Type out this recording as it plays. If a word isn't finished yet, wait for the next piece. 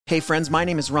Hey friends, my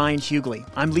name is Ryan Hughley.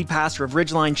 I'm lead pastor of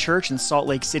Ridgeline Church in Salt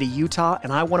Lake City, Utah,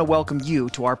 and I want to welcome you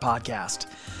to our podcast.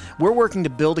 We're working to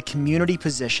build a community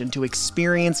position to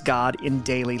experience God in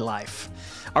daily life.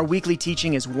 Our weekly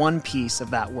teaching is one piece of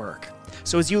that work.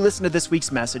 So as you listen to this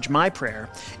week's message, my prayer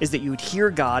is that you would hear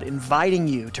God inviting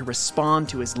you to respond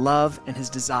to His love and His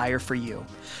desire for you.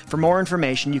 For more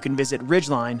information, you can visit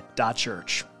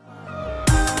ridgeline.church.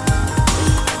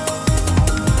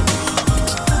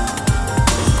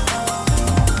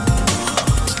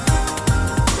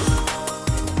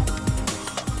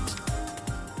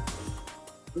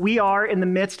 We are in the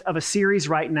midst of a series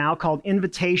right now called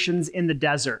Invitations in the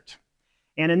Desert.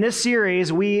 And in this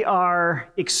series, we are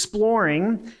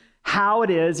exploring how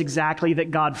it is exactly that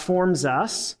God forms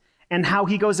us and how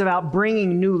He goes about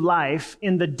bringing new life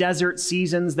in the desert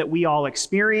seasons that we all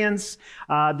experience,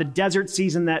 the desert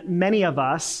season that many of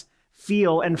us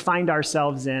feel and find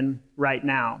ourselves in right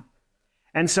now.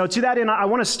 And so to that end, I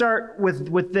want to start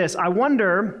with this. I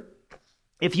wonder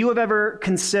if you have ever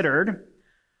considered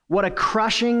what a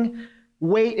crushing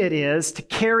weight it is to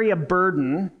carry a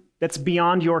burden that's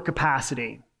beyond your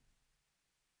capacity.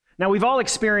 Now, we've all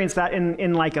experienced that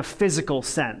in like a physical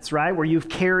sense, right? Where you've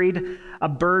carried a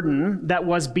burden that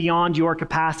was beyond your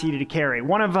capacity to carry.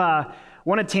 One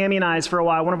of Tammy and I's for a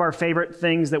while, one of our favorite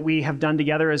things that we have done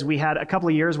together is we had a couple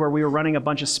of years where we were running a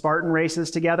bunch of Spartan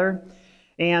races together.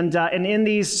 And in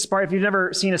these, if you've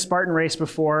never seen a Spartan race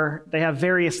before, they have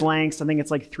various lengths. I think it's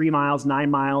like 3 miles,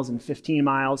 9 miles, and 15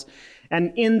 miles.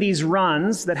 And in these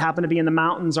runs that happen to be in the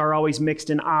mountains are always mixed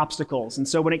in obstacles. And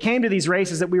so when it came to these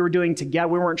races that we were doing together,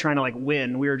 we weren't trying to like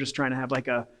win. We were just trying to have like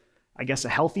a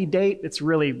healthy date. It's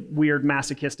really weird,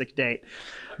 masochistic date.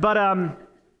 But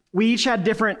we each had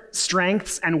different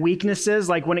strengths and weaknesses.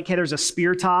 Like when it came, there's a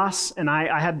spear toss, and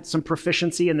I had some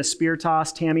proficiency in the spear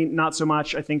toss. Tammy, not so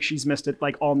much. I think she's missed it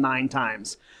like all 9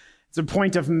 times. It's a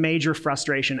point of major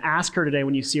frustration. Ask her today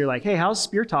when you see her, like, hey, how's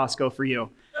spear toss go for you?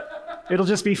 It'll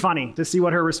just be funny to see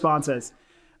what her response is.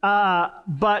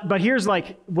 But here's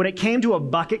like, when it came to a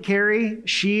bucket carry,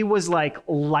 she was like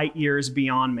light years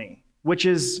beyond me, which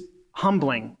is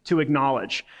humbling to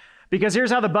acknowledge. Because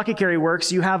here's how the bucket carry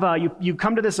works. You have you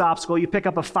come to this obstacle, you pick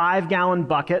up a 5-gallon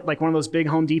bucket, like one of those big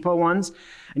Home Depot ones,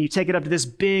 and you take it up to this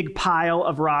big pile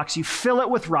of rocks. You fill it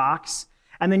with rocks,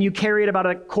 and then you carry it about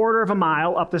a quarter of a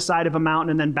mile up the side of a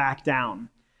mountain and then back down.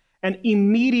 And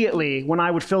immediately, when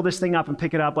I would fill this thing up and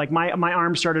pick it up, like my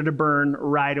arm started to burn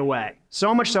right away.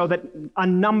 So much so that a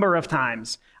number of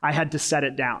times I had to set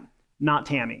it down. Not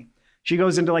Tammy. She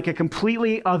goes into like a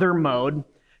completely other mode,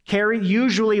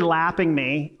 usually lapping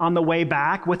me on the way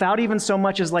back without even so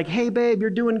much as like, hey babe,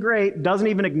 you're doing great. Doesn't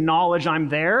even acknowledge I'm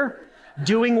there,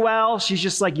 doing well. She's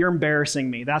just like, you're embarrassing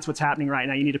me. That's what's happening right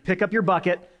now. You need to pick up your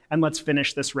bucket and let's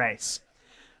finish this race.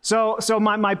 So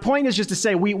my point is just to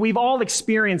say we've all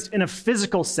experienced in a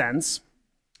physical sense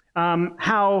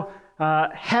how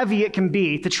heavy it can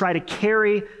be to try to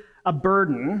carry a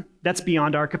burden that's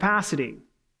beyond our capacity.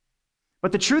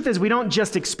 But the truth is we don't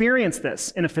just experience this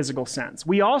in a physical sense.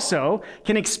 We also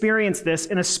can experience this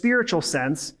in a spiritual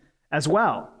sense as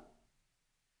well.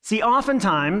 See,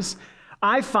 oftentimes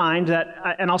I find that,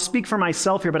 and I'll speak for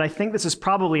myself here, but I think this is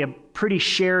probably a pretty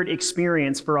shared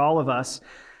experience for all of us.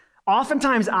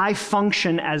 Oftentimes I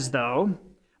function as though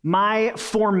my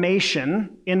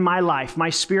formation in my life, my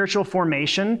spiritual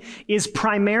formation, is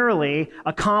primarily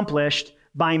accomplished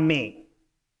by me.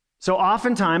 So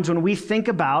oftentimes when we think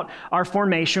about our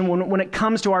formation, when it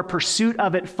comes to our pursuit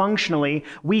of it functionally,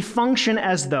 we function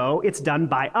as though it's done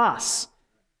by us.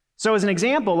 So as an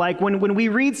example, like when we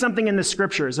read something in the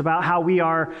scriptures about how we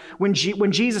are, when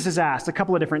Jesus is asked a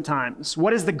couple of different times,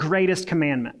 what is the greatest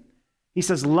commandment? He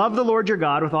says, love the Lord your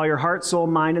God with all your heart, soul,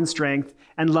 mind, and strength,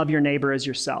 and love your neighbor as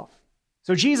yourself.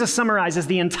 So Jesus summarizes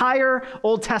the entire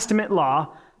Old Testament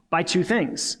law by 2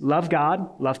 things: love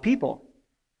God, love people.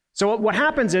 So what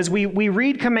happens is we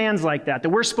read commands like that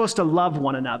we're supposed to love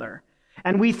one another.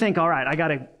 And we think, all right, I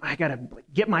gotta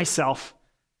get myself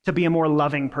to be a more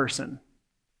loving person.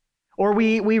 Or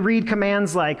we read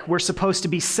commands like we're supposed to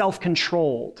be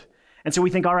self-controlled. And so we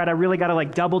think, all right, I really got to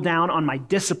like double down on my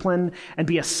discipline and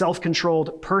be a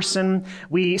self-controlled person.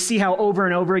 We see how over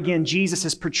and over again Jesus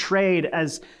is portrayed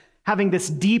as having this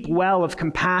deep well of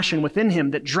compassion within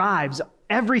him that drives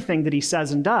everything that he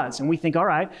says and does. And we think, all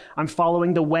right, I'm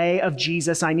following the way of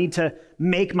Jesus. I need to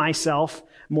make myself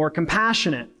more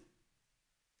compassionate.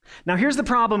 Now, here's the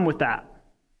problem with that.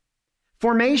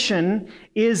 Formation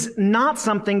is not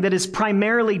something that is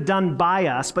primarily done by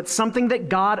us, but something that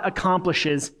God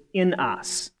accomplishes in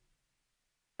us.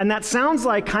 And that sounds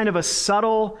like kind of a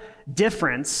subtle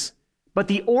difference, but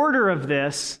the order of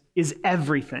this is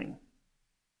everything.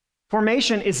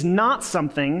 Formation is not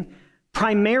something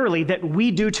primarily that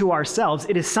we do to ourselves.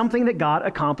 It is something that God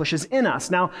accomplishes in us.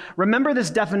 Now, remember this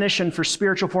definition for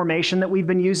spiritual formation that we've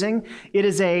been using? It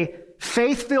is a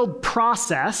faith-filled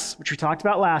process, which we talked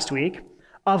about last week,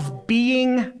 of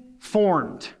being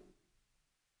formed.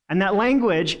 And that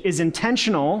language is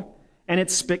intentional and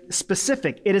it's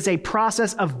specific. It is a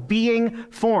process of being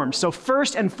formed. So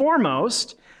first and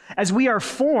foremost, as we are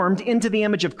formed into the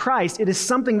image of Christ, it is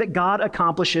something that God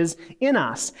accomplishes in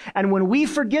us. And when we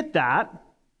forget that,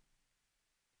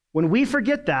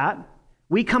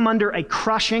 we come under a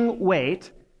crushing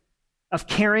weight of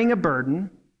carrying a burden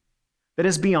that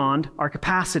is beyond our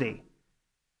capacity.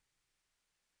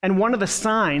 And one of the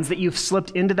signs that you've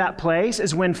slipped into that place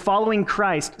is when following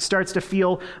Christ starts to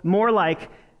feel more like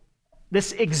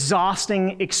this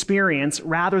exhausting experience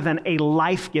rather than a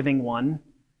life-giving one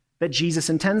that Jesus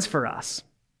intends for us.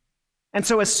 And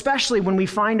so especially when we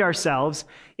find ourselves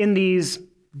in these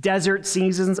desert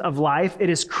seasons of life,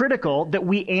 it is critical that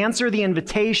we answer the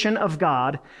invitation of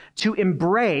God to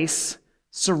embrace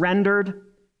surrendered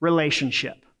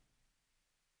relationship.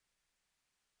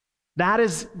 That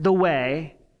is the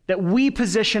way that we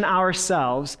position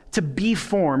ourselves to be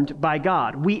formed by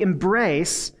God. We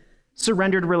embrace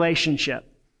surrendered relationship.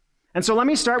 And so let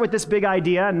me start with this big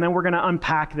idea, and then we're going to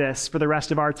unpack this for the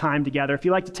rest of our time together. If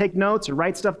you like to take notes or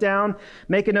write stuff down,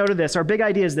 make a note of this. Our big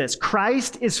idea is this: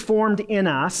 Christ is formed in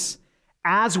us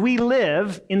as we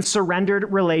live in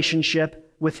surrendered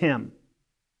relationship with Him.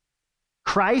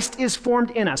 Christ is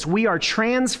formed in us. We are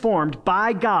transformed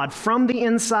by God from the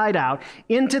inside out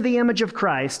into the image of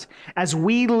Christ as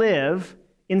we live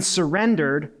in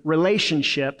surrendered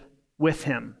relationship with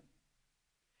Him.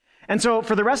 And so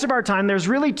for the rest of our time, there's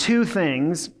really two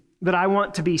things that I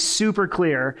want to be super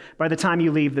clear by the time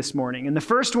you leave this morning. And the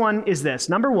first one is this.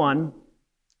 Number one,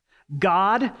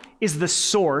 God is the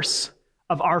source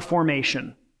of our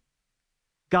formation.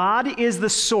 God is the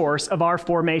source of our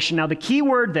formation. Now, the key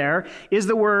word there is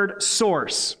the word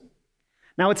source.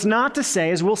 Now, it's not to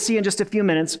say, as we'll see in just a few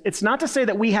minutes, it's not to say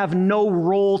that we have no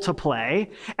role to play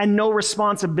and no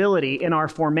responsibility in our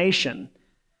formation.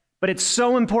 But it's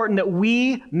so important that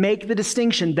we make the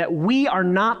distinction that we are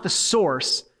not the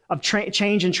source of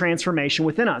change and transformation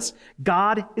within us.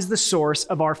 God is the source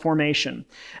of our formation.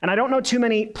 And I don't know too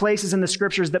many places in the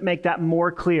scriptures that make that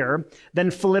more clear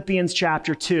than Philippians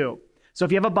chapter 2. So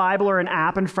if you have a Bible or an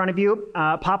app in front of you,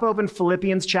 pop open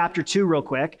Philippians chapter 2 real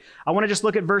quick. I want to just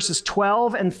look at verses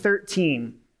 12 and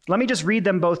 13. Let me just read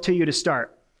them both to you to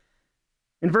start.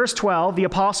 In verse 12, the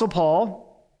Apostle Paul,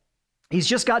 he's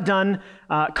just got done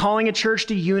calling a church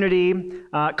to unity,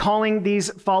 calling these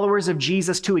followers of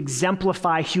Jesus to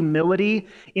exemplify humility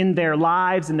in their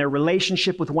lives, in their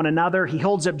relationship with one another. He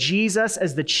holds up Jesus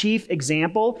as the chief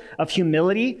example of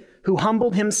humility, who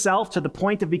humbled himself to the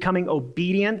point of becoming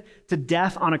obedient to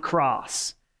death on a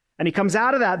cross. And he comes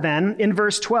out of that then in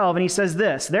verse 12, and he says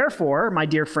this: "Therefore, my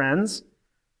dear friends,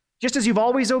 just as you've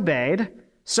always obeyed,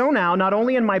 so now, not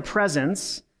only in my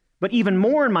presence, but even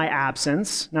more in my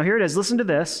absence," now here it is, listen to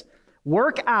this,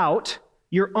 "work out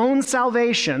your own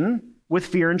salvation with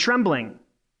fear and trembling.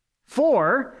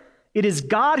 For it is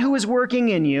God who is working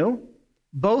in you,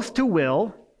 both to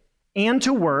will and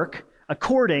to work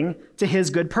according to His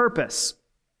good purpose."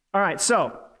 All right,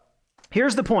 so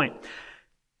here's the point.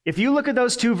 If you look at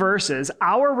those two verses,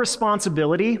 our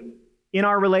responsibility in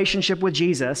our relationship with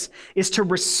Jesus is to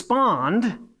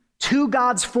respond to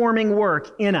God's forming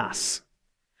work in us.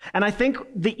 And I think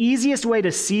the easiest way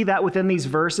to see that within these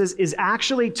verses is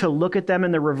actually to look at them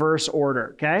in the reverse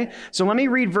order, okay? So let me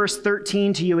read verse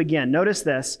 13 to you again. Notice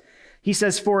this. He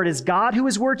says, "For it is God who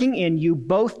is working in you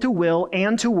both to will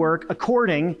and to work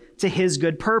according to His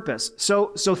good purpose."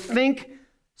 So think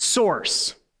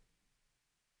source.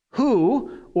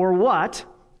 Who or what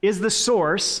is the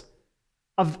source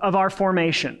of our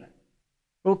formation?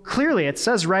 Well, clearly it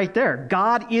says right there,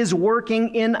 God is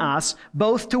working in us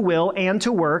both to will and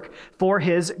to work for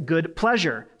His good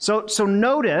pleasure. So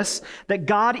notice that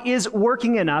God is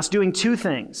working in us doing two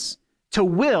things. To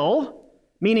will,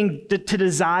 meaning to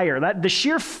desire. That the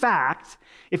sheer fact,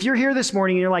 if you're here this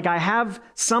morning and you're like, I have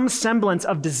some semblance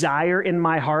of desire in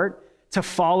my heart to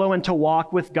follow and to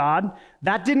walk with God,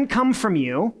 that didn't come from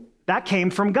you. That came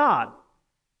from God.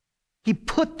 He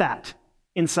put that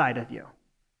inside of you.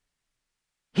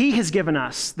 He has given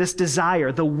us this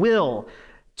desire, the will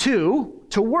to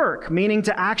work, meaning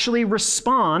to actually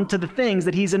respond to the things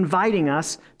that He's inviting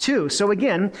us to. So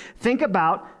again, think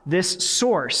about this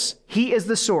source. He is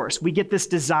the source. We get this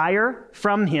desire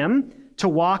from Him to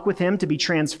walk with Him, to be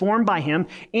transformed by Him,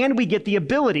 and we get the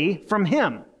ability from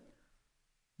Him.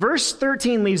 Verse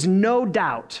 13 leaves no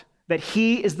doubt that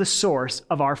he is the source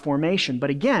of our formation.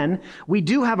 But again, we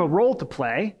do have a role to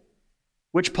play,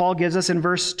 which Paul gives us in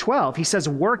verse 12. He says,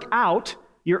 work out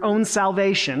your own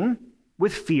salvation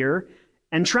with fear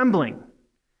and trembling.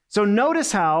 So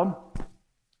notice how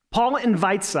Paul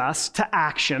invites us to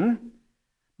action,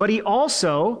 but he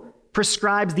also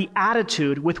prescribes the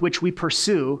attitude with which we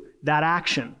pursue that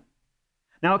action.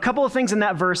 Now, a couple of things in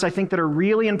that verse I think that are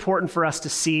really important for us to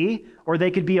see, or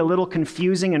they could be a little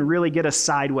confusing and really get us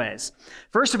sideways.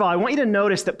 First of all, I want you to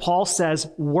notice that Paul says,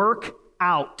 work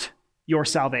out your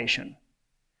salvation.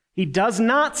 He does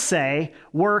not say,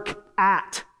 work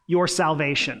at your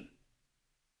salvation.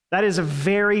 That is a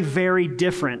very, very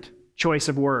different choice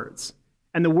of words,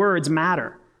 and the words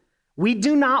matter. We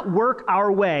do not work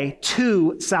our way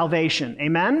to salvation.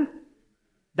 Amen?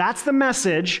 That's the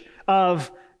message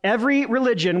of every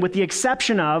religion with the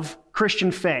exception of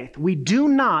Christian faith. We do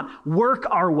not work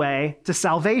our way to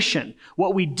salvation.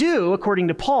 What we do, according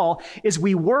to Paul, is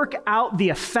we work out the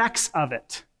effects of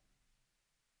it.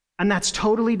 And that's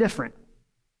totally different.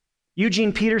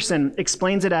 Eugene Peterson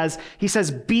explains it as, he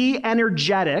says, be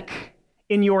energetic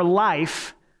in your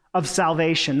life of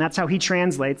salvation. That's how he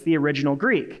translates the original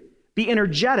Greek. Be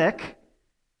energetic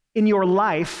in your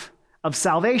life of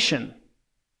salvation.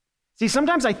 See,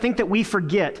 sometimes I think that we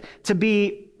forget to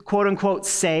be, quote unquote,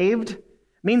 saved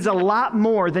means a lot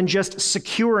more than just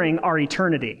securing our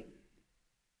eternity.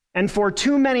 And for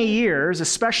too many years,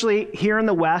 especially here in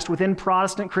the West, within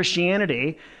Protestant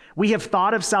Christianity, we have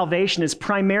thought of salvation as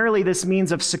primarily this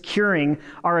means of securing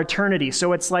our eternity.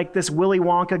 So it's like this Willy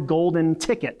Wonka golden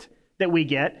ticket that we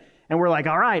get, and we're like,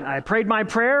 all right, I prayed my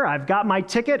prayer, I've got my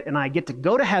ticket, and I get to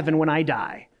go to heaven when I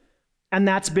die. And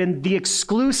that's been the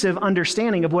exclusive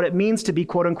understanding of what it means to be,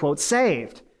 quote unquote,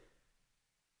 saved.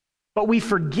 But we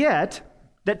forget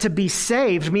that to be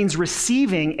saved means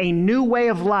receiving a new way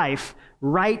of life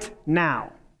right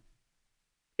now.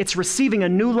 It's receiving a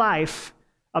new life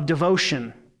of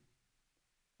devotion,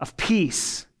 of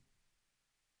peace,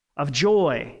 of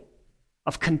joy,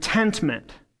 of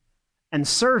contentment, and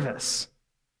service.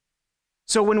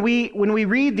 So when we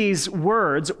read these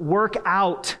words, work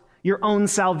out your own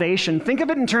salvation, think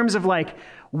of it in terms of like,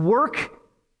 work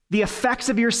the effects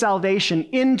of your salvation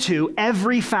into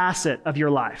every facet of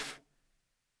your life.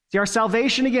 See, our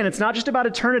salvation, again, it's not just about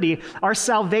eternity. Our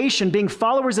salvation, being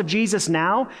followers of Jesus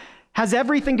now, has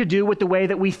everything to do with the way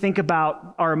that we think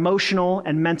about our emotional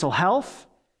and mental health.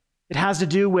 It has to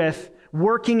do with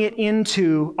working it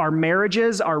into our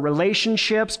marriages, our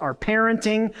relationships, our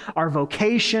parenting, our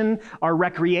vocation, our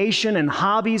recreation and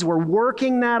hobbies. We're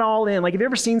working that all in. Like, have you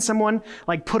ever seen someone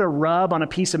like put a rub on a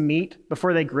piece of meat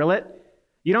before they grill it?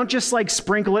 You don't just like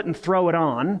sprinkle it and throw it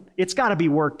on. It's got to be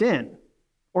worked in.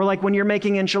 Or like when you're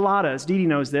making enchiladas, Dee Dee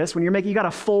knows this, when you're making, you got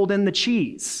to fold in the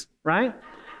cheese, right?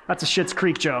 That's a Schitt's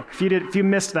Creek joke. If you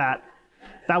missed that,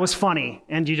 that was funny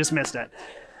and you just missed it.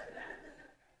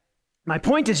 My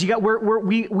point is,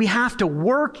 we have to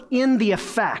work in the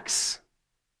effects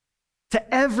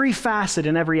to every facet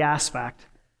and every aspect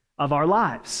of our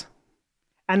lives.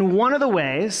 And one of the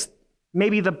ways,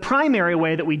 maybe the primary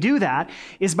way that we do that,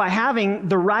 is by having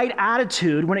the right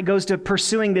attitude when it goes to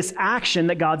pursuing this action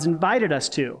that God's invited us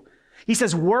to. He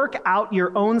says, work out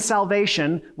your own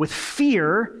salvation with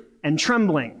fear and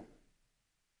trembling.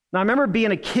 Now, I remember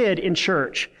being a kid in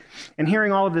church and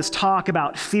hearing all of this talk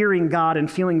about fearing God and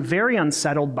feeling very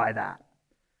unsettled by that.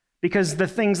 Because the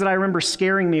things that I remember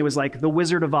scaring me was like The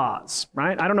Wizard of Oz,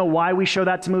 right? I don't know why we show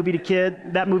that movie to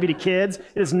kids.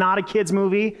 It is not a kid's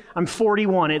movie. I'm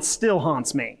 41. It still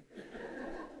haunts me.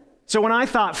 So when I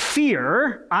thought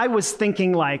fear, I was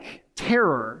thinking like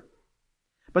terror.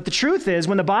 But the truth is,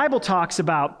 when the Bible talks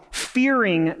about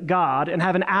fearing God and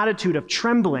have an attitude of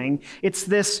trembling, it's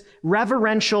this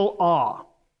reverential awe.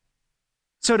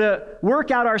 So to work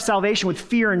out our salvation with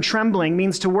fear and trembling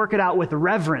means to work it out with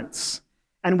reverence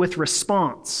and with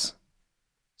response.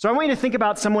 So I want you to think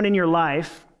about someone in your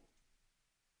life,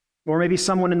 or maybe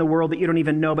someone in the world that you don't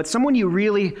even know, but someone you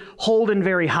really hold in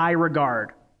very high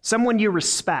regard, someone you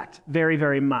respect very,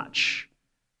 very much.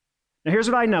 Now here's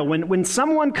what I know. When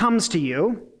someone comes to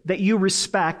you that you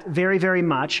respect very, very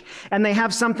much, and they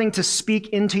have something to speak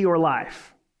into your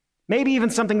life, maybe even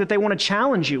something that they want to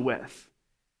challenge you with,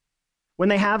 when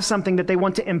they have something that they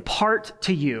want to impart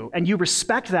to you and you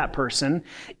respect that person,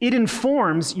 it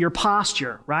informs your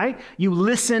posture, right? You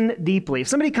listen deeply. If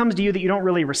somebody comes to you that you don't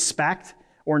really respect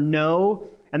or know,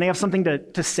 and they have something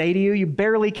to say to you, you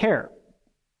barely care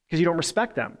because you don't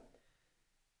respect them.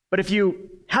 But if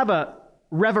you have a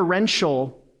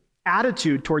reverential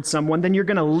attitude towards someone, then you're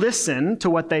going to listen to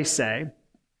what they say.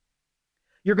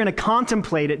 You're going to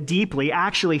contemplate it deeply,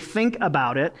 actually think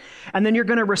about it, and then you're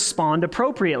going to respond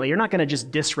appropriately. You're not going to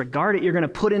just disregard it. You're going to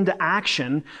put into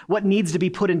action what needs to be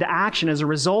put into action as a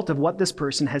result of what this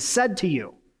person has said to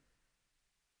you.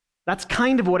 That's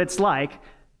kind of what it's like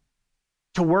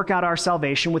to work out our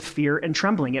salvation with fear and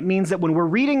trembling. It means that when we're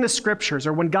reading the scriptures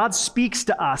or when God speaks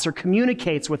to us or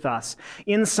communicates with us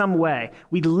in some way,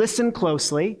 we listen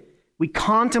closely, we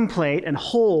contemplate and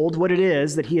hold what it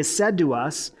is that he has said to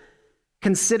us,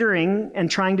 considering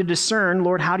and trying to discern,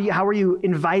 Lord, how are you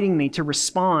inviting me to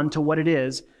respond to what it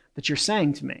is that you're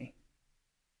saying to me?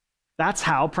 That's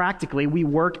how, practically, we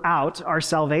work out our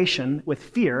salvation with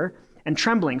fear and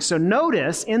trembling. So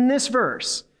notice in this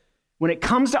verse, when it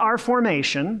comes to our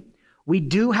formation, we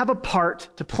do have a part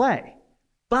to play.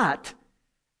 But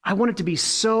I want it to be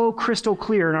so crystal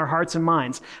clear in our hearts and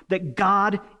minds that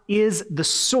God is the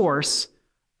source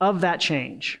of that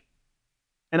change.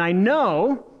 And I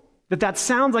know that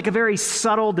sounds like a very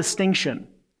subtle distinction.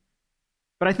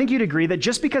 But I think you'd agree that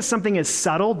just because something is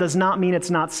subtle does not mean it's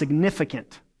not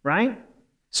significant, right?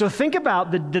 So think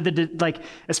about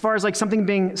as far as like something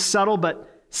being subtle but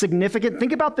significant,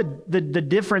 think about the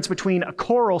difference between a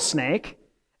coral snake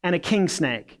and a king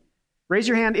snake. Raise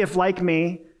your hand if, like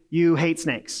me, you hate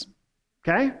snakes.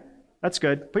 Okay? That's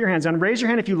good. Put your hands down. Raise your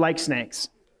hand if you like snakes.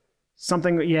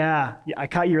 I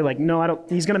caught you. You're like, no, I don't.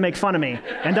 He's going to make fun of me.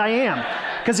 And I am.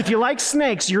 Because if you like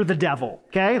snakes, you're the devil.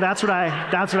 Okay? That's what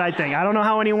I think. I don't know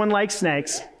how anyone likes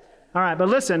snakes. All right, but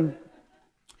listen.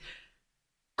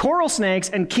 Coral snakes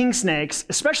and king snakes,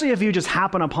 especially if you just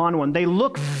happen upon one, they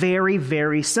look very,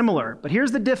 very similar. But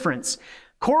here's the difference.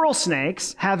 Coral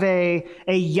snakes have a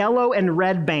yellow and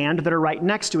red band that are right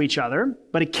next to each other,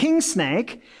 but a king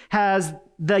snake has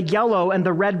the yellow and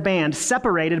the red band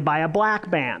separated by a black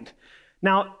band.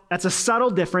 Now, that's a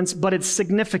subtle difference, but it's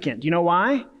significant. You know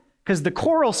why? Because the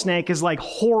coral snake is like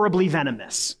horribly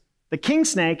venomous. The king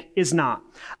snake is not.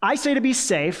 I say to be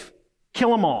safe, kill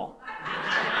them all.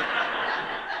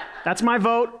 That's my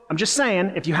vote. I'm just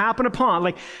saying, if you happen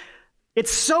upon,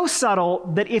 it's so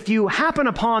subtle that if you happen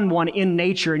upon one in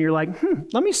nature and you're like,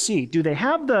 let me see, do they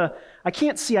have I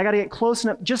can't see, I got to get close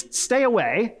enough, just stay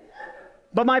away.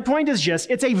 But my point is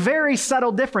it's a very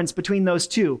subtle difference between those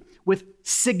two with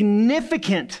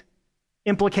significant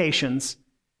implications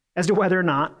as to whether or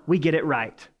not we get it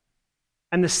right.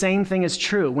 And the same thing is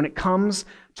true when it comes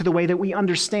to the way that we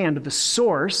understand the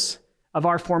source of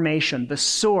our formation, the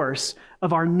source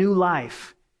of our new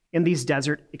life in these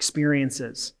desert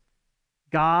experiences.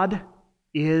 God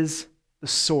is the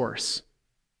source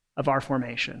of our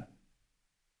formation.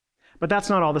 But that's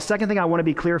not all. The second thing I want to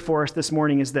be clear for us this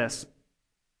morning is this.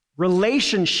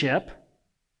 Relationship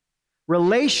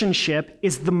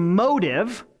is the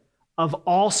motive of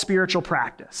all spiritual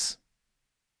practice.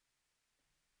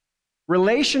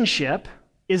 Relationship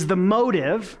is the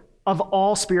motive of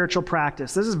all spiritual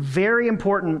practice. This is a very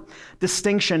important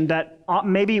distinction that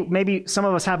maybe some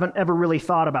of us haven't ever really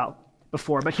thought about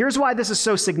before. But here's why this is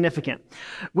so significant.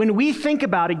 When we think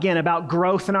about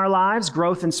growth in our lives,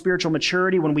 growth in spiritual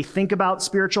maturity, when we think about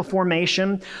spiritual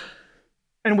formation,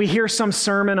 and we hear some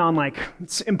sermon on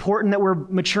it's important that we're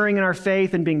maturing in our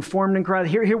faith and being formed in Christ.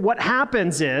 Here, what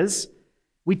happens is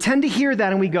we tend to hear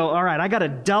that and we go, all right, I got to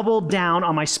double down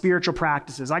on my spiritual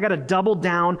practices. I got to double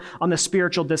down on the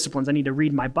spiritual disciplines. I need to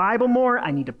read my Bible more. I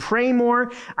need to pray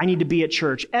more. I need to be at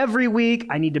church every week.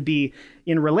 I need to be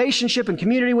in relationship and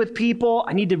community with people.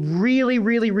 I need to really,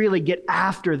 really, really get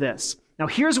after this. Now,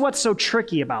 here's what's so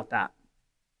tricky about that.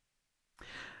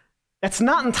 That's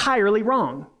not entirely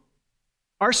wrong.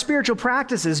 Our spiritual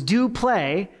practices do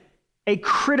play a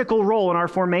critical role in our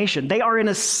formation. They are an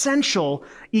essential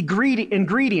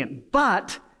ingredient,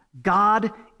 but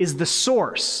God is the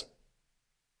source.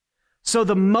 So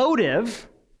the motive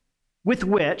with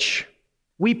which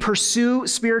we pursue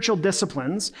spiritual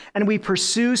disciplines and we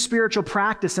pursue spiritual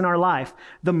practice in our life,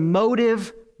 the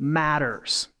motive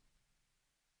matters.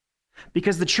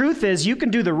 Because the truth is, you can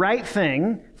do the right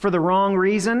thing for the wrong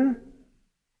reason,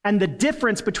 and the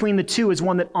difference between the two is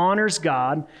one that honors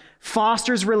God,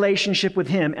 fosters relationship with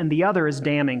Him, and the other is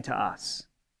damning to us.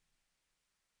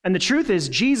 And the truth is,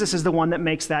 Jesus is the one that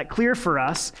makes that clear for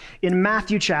us in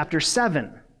Matthew chapter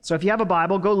 7. So if you have a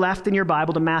Bible, go left in your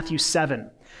Bible to Matthew 7.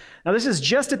 Now this is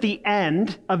just at the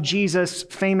end of Jesus'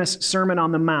 famous Sermon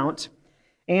on the Mount,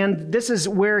 and this is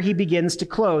where he begins to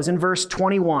close in verse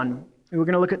 21. And we're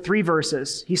going to look at 3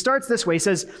 verses. He starts this way. He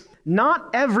says, "Not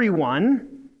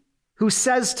everyone who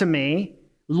says to me,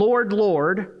 'Lord,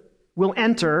 Lord,' will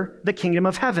enter the kingdom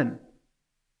of heaven,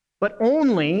 but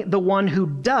only the one who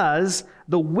does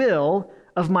the will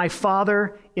of my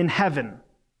Father in heaven."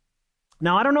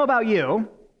 Now, I don't know about you,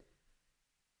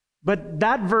 but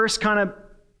that verse kind of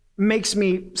makes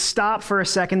me stop for a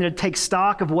second to take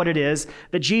stock of what it is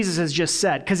that Jesus has just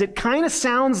said. Because it kind of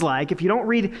sounds like, if you don't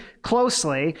read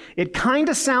closely, it kind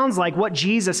of sounds like what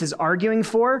Jesus is arguing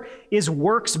for is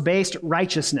works-based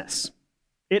righteousness.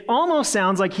 It almost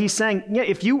sounds like he's saying, yeah,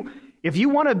 if you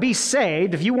want to be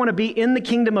saved, if you want to be in the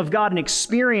kingdom of God and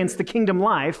experience the kingdom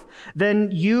life, then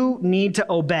you need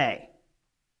to obey.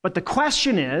 But the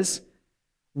question is,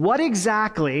 what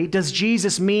exactly does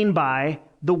Jesus mean by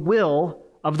the will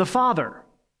of the Father?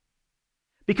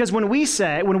 Because when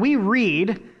we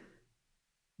read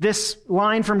this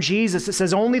line from Jesus, it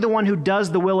says, only the one who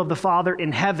does the will of the Father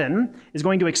in heaven is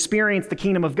going to experience the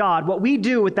kingdom of God. What we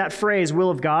do with that phrase, will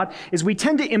of God, is we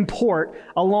tend to import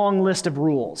a long list of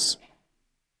rules.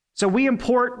 So we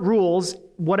import rules,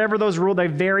 whatever those rules, they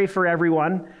vary for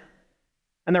everyone,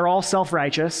 and they're all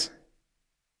self-righteous.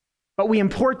 But we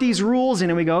import these rules in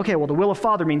and we go, okay, well, the will of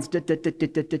Father means dit, dit, dit,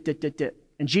 dit, dit, dit, dit, dit, dit.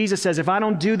 And Jesus says, if I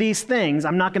don't do these things,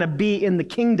 I'm not going to be in the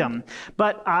kingdom.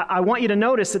 But I want you to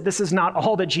notice that this is not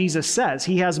all that Jesus says.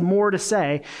 He has more to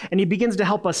say, and he begins to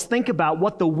help us think about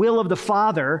what the will of the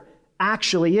Father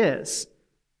actually is.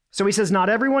 So he says, not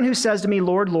everyone who says to me,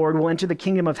 Lord, Lord, will enter the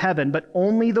kingdom of heaven, but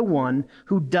only the one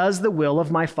who does the will of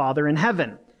my Father in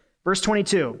heaven. Verse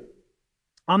 22,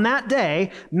 on that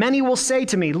day, many will say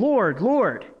to me, Lord,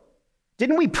 Lord,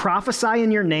 didn't we prophesy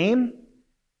in your name,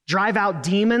 drive out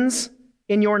demons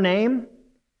in your name,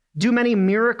 do many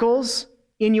miracles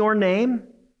in your name?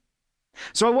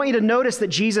 So I want you to notice that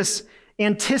Jesus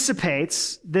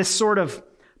anticipates this sort of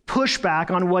pushback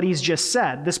on what he's just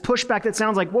said. This pushback that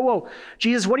sounds like, whoa,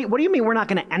 Jesus, what do you mean we're not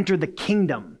going to enter the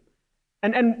kingdom?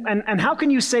 And how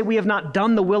can you say we have not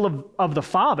done the will of the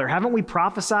Father? Haven't we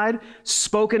prophesied,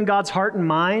 spoken God's heart and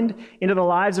mind into the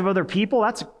lives of other people?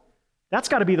 That's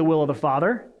got to be the will of the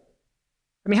Father.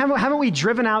 I mean, haven't we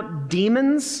driven out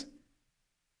demons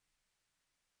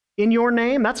in your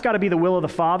name? That's got to be the will of the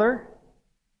Father.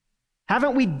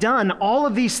 Haven't we done all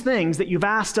of these things that you've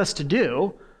asked us to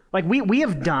do? Like we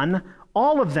have done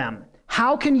all of them.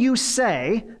 How can you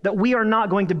say that we are not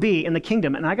going to be in the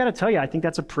kingdom? And I got to tell you, I think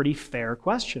that's a pretty fair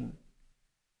question.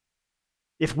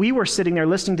 If we were sitting there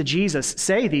listening to Jesus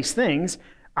say these things,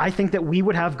 I think that we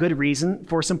would have good reason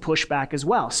for some pushback as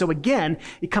well. So again,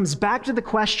 it comes back to the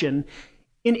question,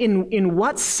 in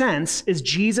what sense is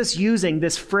Jesus using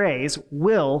this phrase,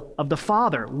 will of the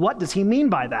Father? What does he mean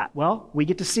by that? Well, we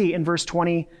get to see in verse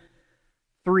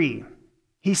 23.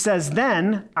 He says,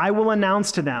 then I will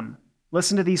announce to them,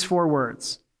 listen to these 4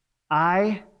 words,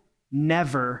 I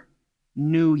never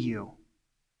knew you.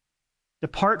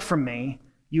 Depart from me,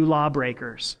 you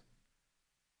lawbreakers.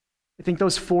 I think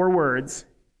those 4 words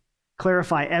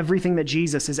clarify everything that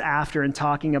Jesus is after and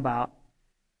talking about.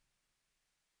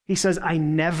 He says, I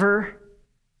never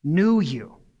knew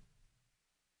you.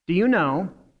 Do you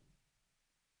know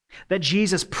that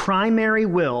Jesus' primary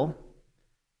will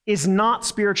is not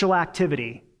spiritual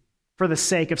activity for the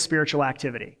sake of spiritual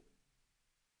activity?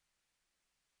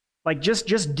 Like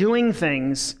just doing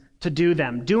things to do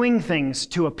them, doing things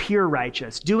to appear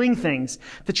righteous, doing things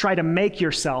to try to make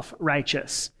yourself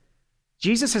righteous.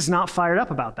 Jesus is not fired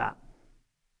up about that.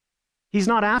 He's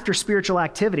not after spiritual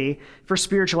activity for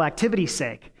spiritual activity's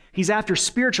sake. He's after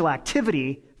spiritual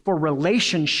activity for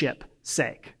relationship's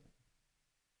sake.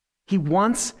 He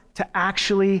wants to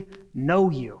actually know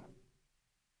you.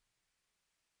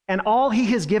 And all he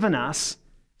has given us,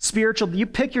 you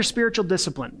pick your spiritual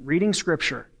discipline, reading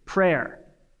scripture, prayer,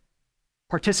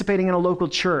 participating in a local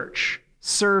church,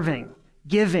 serving,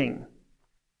 giving,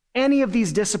 any of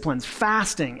these disciplines,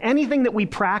 fasting, anything that we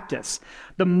practice,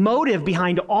 the motive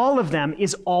behind all of them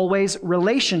is always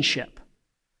relationship.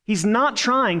 He's not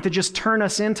trying to just turn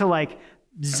us into like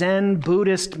Zen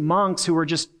Buddhist monks who are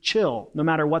just chill no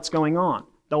matter what's going on,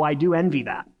 though I do envy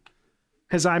that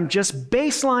because I'm just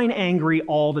baseline angry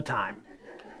all the time.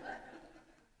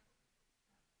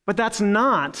 But that's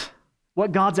not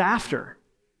what God's after.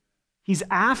 He's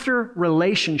after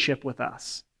relationship with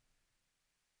us.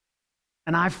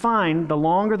 And I find the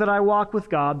longer that I walk with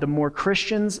God, the more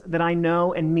Christians that I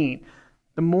know and meet,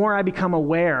 the more I become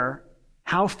aware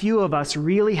how few of us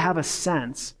really have a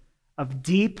sense of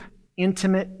deep,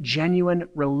 intimate, genuine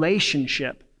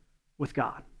relationship with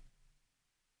God.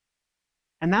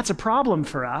 And that's a problem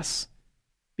for us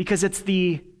because it's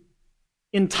the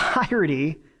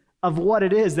entirety of what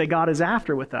it is that God is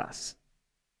after with us.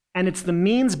 And it's the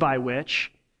means by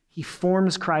which he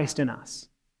forms Christ in us.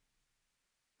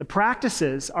 The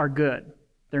practices are good.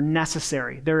 They're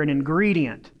necessary. They're an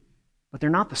ingredient, but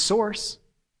they're not the source.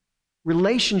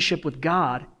 Relationship with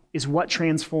God is what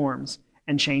transforms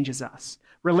and changes us.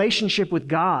 Relationship with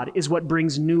God is what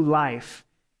brings new life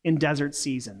in desert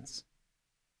seasons.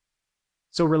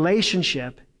 So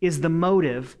relationship is the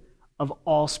motive of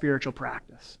all spiritual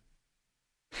practice.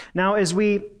 Now, as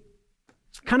we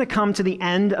kind of come to the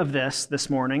end of this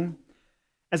morning,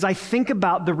 as I think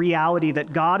about the reality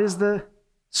that God is the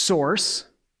source,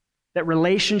 that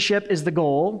relationship is the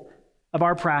goal of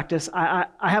our practice, I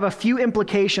have a few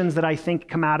implications that I think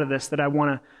come out of this that I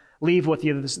want to leave with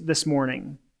you this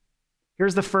morning.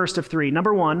 Here's the first of three.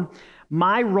 Number one,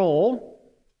 my role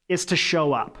is to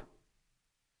show up.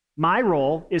 My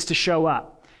role is to show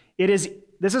up.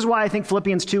 This is why I think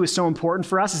Philippians 2 is so important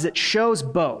for us, is it shows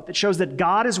both. It shows that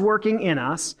God is working in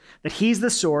us, that he's the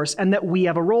source, and that we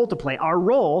have a role to play. Our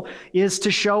role is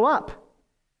to show up.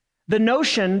 The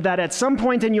notion that at some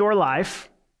point in your life,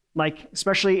 like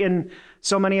especially in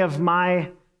so many of my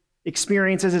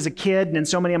experiences as a kid and in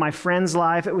so many of my friends'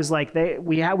 life, it was like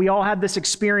we all had this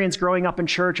experience growing up in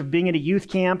church of being at a youth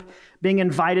camp, being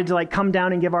invited to come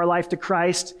down and give our life to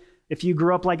Christ. If you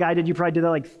grew up like I did, you probably did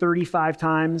that 35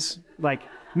 times.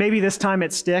 Maybe this time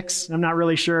it sticks. I'm not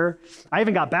really sure. I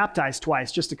even got baptized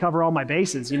twice just to cover all my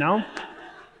bases,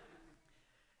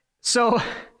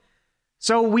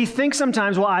 So we think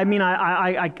sometimes,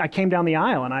 I came down the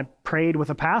aisle and I prayed with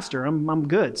a pastor. I'm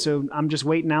good. So I'm just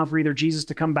waiting now for either Jesus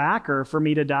to come back or for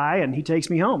me to die and he takes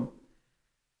me home.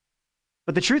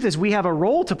 But the truth is we have a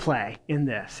role to play in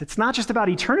this. It's not just about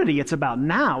eternity. It's about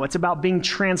now. It's about being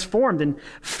transformed and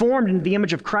formed into the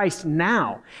image of Christ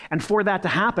now. And for that to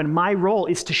happen, my role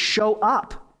is to show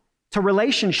up to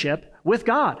relationship with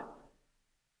God.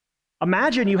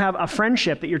 Imagine you have a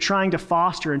friendship that you're trying to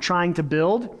foster and trying to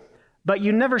build, but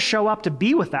you never show up to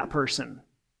be with that person.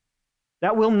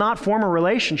 That will not form a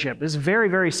relationship. This is very,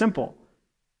 very simple.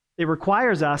 It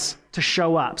requires us to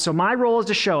show up. So my role is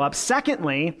to show up.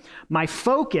 Secondly, my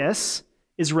focus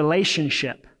is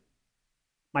relationship.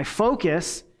 My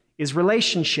focus is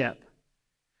relationship.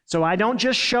 So I don't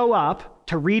just show up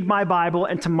to read my Bible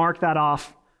and to mark that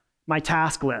off my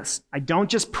task list. I don't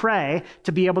just pray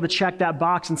to be able to check that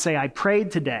box and say, I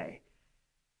prayed today.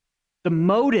 The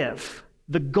motive,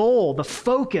 the goal, the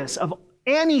focus of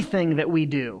anything that we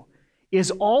do is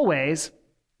always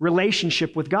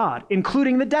relationship with God,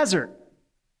 including the desert.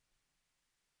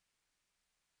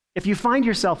 If you find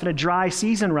yourself in a dry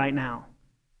season right now,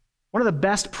 one of the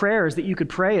best prayers that you could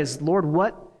pray is, Lord,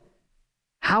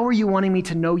 how are you wanting me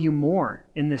to know you more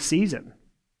in this season?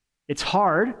 It's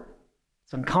hard,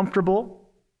 it's uncomfortable,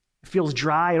 it feels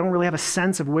dry, I don't really have a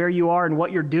sense of where you are and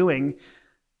what you're doing,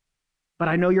 but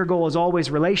I know your goal is always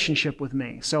relationship with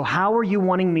me. So how are you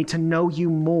wanting me to know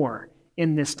you more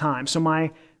in this time? So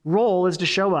my role is to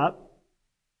show up.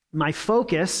 My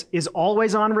focus is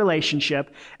always on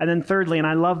relationship. And then thirdly, and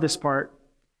I love this part,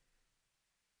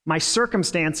 my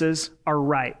circumstances are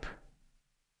ripe.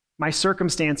 My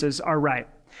circumstances are ripe.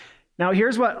 Now,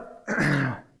 here's what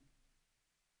I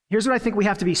think we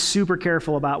have to be super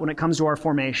careful about when it comes to our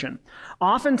formation.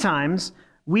 Oftentimes,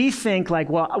 we think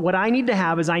what I need to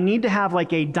have is I need to have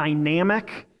a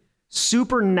dynamic,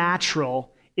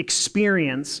 supernatural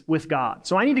experience with God.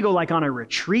 So I need to go on a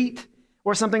retreat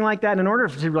or something like that in order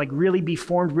to really be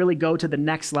formed, really go to the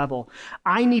next level.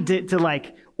 I need to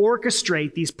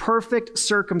orchestrate these perfect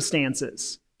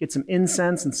circumstances. Get some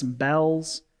incense and some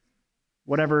bells,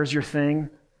 whatever is your thing.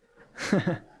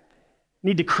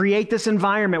 Need to create this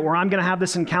environment where I'm going to have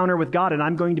this encounter with God and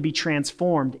I'm going to be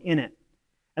transformed in it.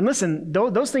 And listen,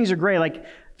 those things are great.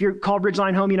 If you're called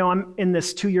Ridgeline Home, I'm in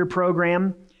this 2-year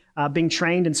program being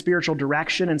trained in spiritual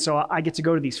direction. And so I get to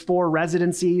go to these 4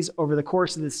 residencies over the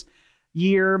course of this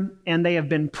year, and they have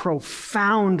been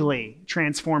profoundly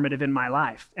transformative in my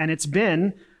life. And it's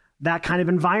been that kind of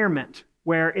environment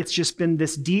where it's just been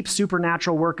this deep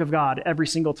supernatural work of God every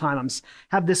single time.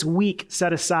 I have this week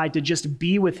set aside to just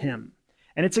be with him.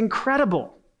 And it's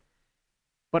incredible.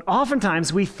 But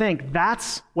oftentimes we think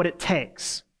that's what it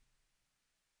takes.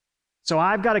 So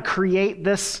I've got to create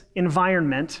this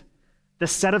environment,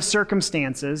 this set of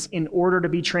circumstances in order to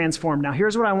be transformed. Now,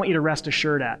 here's what I want you to rest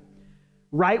assured at.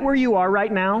 Right where you are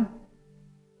right now,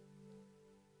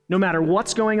 no matter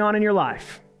what's going on in your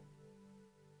life,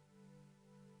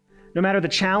 no matter the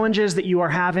challenges that you are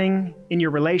having in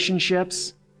your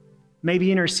relationships,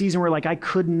 maybe in a season where I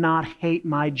could not hate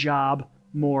my job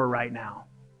more right now.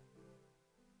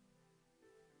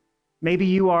 Maybe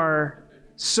you are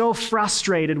so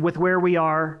frustrated with where we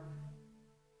are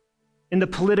in the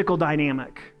political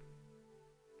dynamic,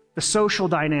 the social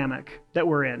dynamic that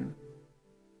we're in.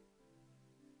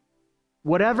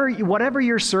 Whatever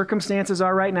your circumstances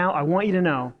are right now, I want you to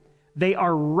know they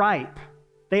are ripe.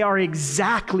 They are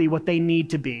exactly what they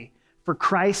need to be for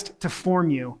Christ to form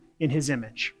you in his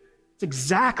image. It's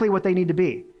exactly what they need to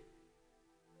be.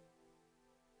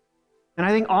 And I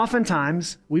think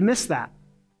oftentimes we miss that.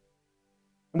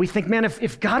 And we think, man,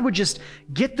 if God would just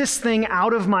get this thing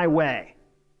out of my way,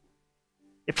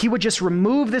 if he would just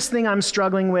remove this thing I'm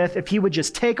struggling with, if he would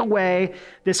just take away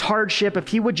this hardship, if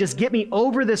he would just get me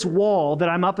over this wall that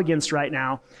I'm up against right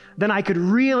now, then I could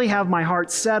really have my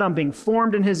heart set on being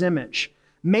formed in his image.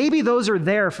 Maybe those are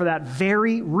there for that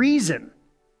very reason.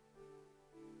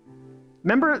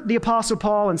 Remember the Apostle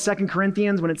Paul in 2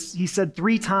 Corinthians when he said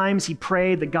 3 times he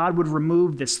prayed that God would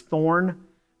remove this thorn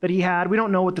that he had? We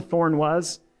don't know what the thorn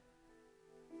was.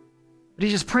 But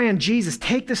he's just praying, Jesus,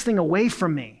 take this thing away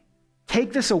from me.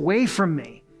 Take this away from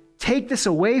me. Take this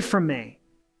away from me.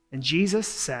 And Jesus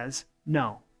says,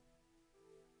 no.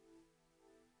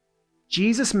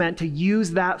 Jesus meant to use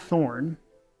that thorn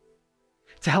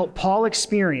to help Paul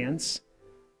experience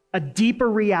a deeper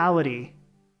reality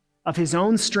of his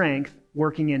own strength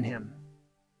working in him.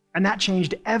 And that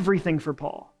changed everything for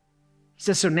Paul. He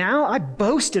says, so now I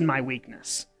boast in my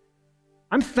weakness.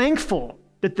 I'm thankful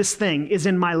that this thing is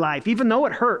in my life, even though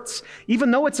it hurts, even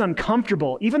though it's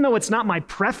uncomfortable, even though it's not my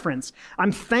preference.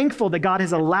 I'm thankful that God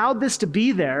has allowed this to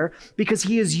be there because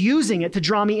he is using it to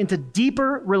draw me into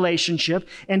deeper relationship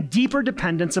and deeper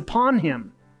dependence upon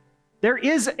him. There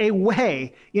is a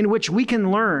way in which we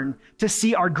can learn to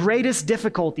see our greatest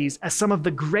difficulties as some of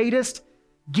the greatest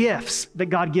gifts that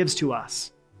God gives to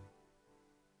us.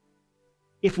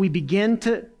 If we begin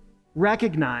to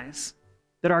recognize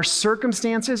that our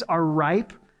circumstances are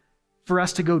ripe for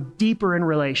us to go deeper in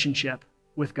relationship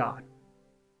with God.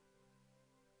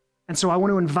 And so I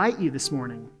want to invite you this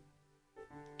morning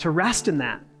to rest in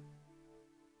that.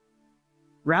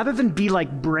 Rather than be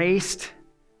like braced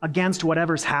against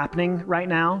whatever's happening right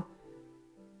now,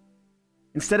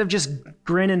 instead of just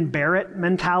grin and bear it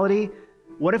mentality,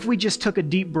 what if we just took a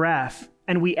deep breath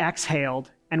and we exhaled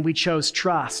and we chose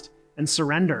trust and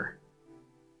surrender?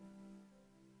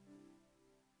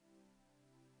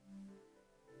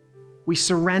 We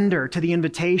surrender to the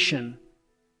invitation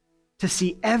to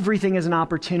see everything as an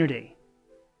opportunity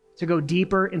to go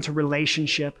deeper into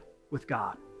relationship with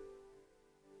God.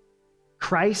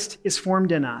 Christ is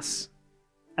formed in us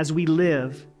as we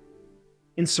live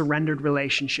in surrendered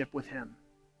relationship with him.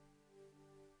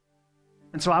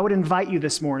 And so I would invite you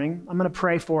this morning, I'm going to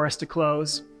pray for us to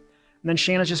close, and then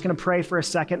Shanna's just going to pray for a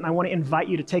second, and I want to invite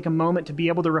you to take a moment to be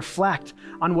able to reflect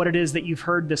on what it is that you've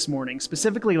heard this morning.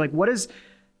 Specifically, like, what is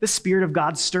the Spirit of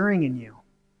God stirring in you?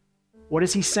 What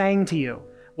is he saying to you?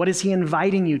 What is he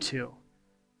inviting you to?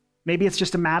 Maybe it's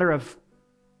just a matter of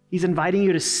he's inviting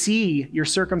you to see your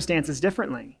circumstances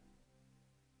differently.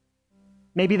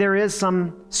 Maybe there is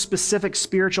some specific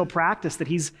spiritual practice that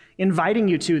he's inviting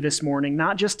you to this morning,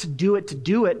 not just to do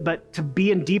it, but to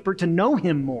be in deeper, to know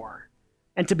him more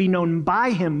and to be known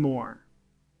by him more.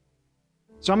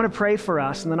 So I'm going to pray for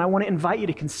us, and then I want to invite you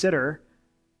to consider,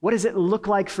 what does it look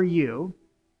like for you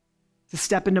to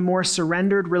step into more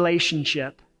surrendered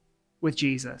relationship with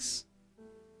Jesus?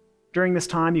 During this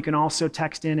time, you can also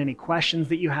text in any questions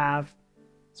that you have.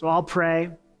 So I'll pray.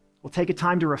 We'll take a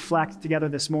time to reflect together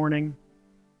this morning,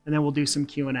 and then we'll do some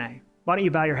Q&A. Why don't you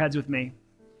bow your heads with me?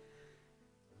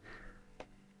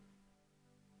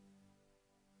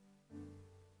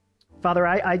 Father,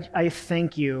 I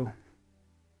thank you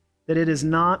that it is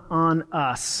not on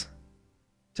us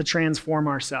to transform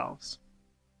ourselves.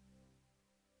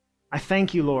 I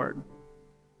thank you, Lord,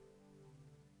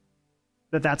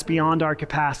 that that's beyond our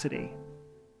capacity,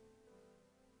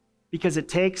 because it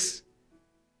takes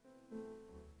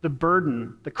the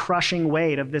burden, the crushing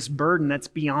weight of this burden that's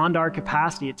beyond our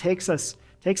capacity. It takes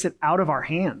it out of our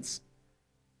hands.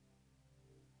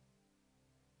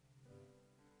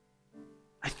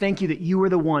 I thank you that you are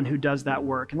the one who does that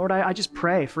work. And Lord, I just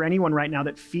pray for anyone right now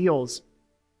that feels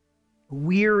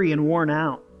weary and worn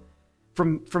out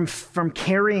from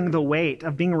carrying the weight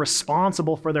of being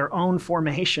responsible for their own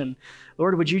formation.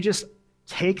 Lord, would you just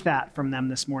take that from them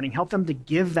this morning? Help them to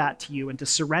give that to you and to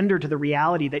surrender to the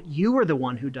reality that you are the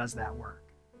one who does that work.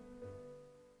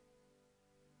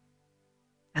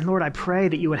 And Lord, I pray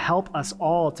that you would help us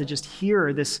all to just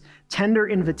hear this tender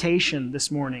invitation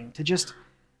this morning to just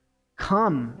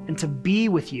come and to be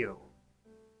with you.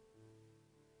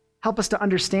 Help us to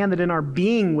understand that in our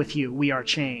being with you, we are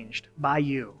changed by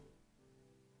you.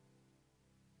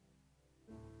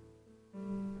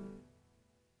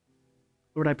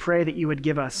 Lord, I pray that you would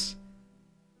give us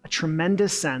a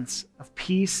tremendous sense of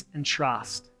peace and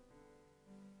trust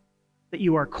that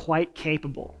you are quite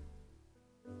capable.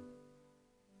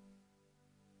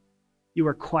 You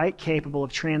are quite capable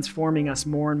of transforming us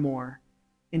more and more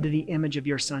into the image of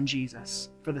your Son, Jesus,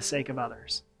 for the sake of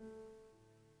others.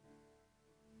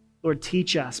 Lord,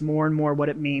 teach us more and more what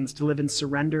it means to live in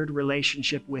surrendered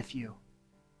relationship with you.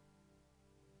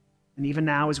 And even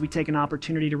now, as we take an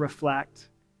opportunity to reflect,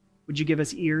 would you give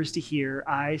us ears to hear,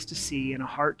 eyes to see, and a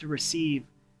heart to receive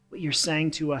what you're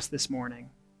saying to us this morning?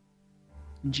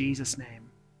 In Jesus' name,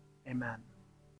 amen.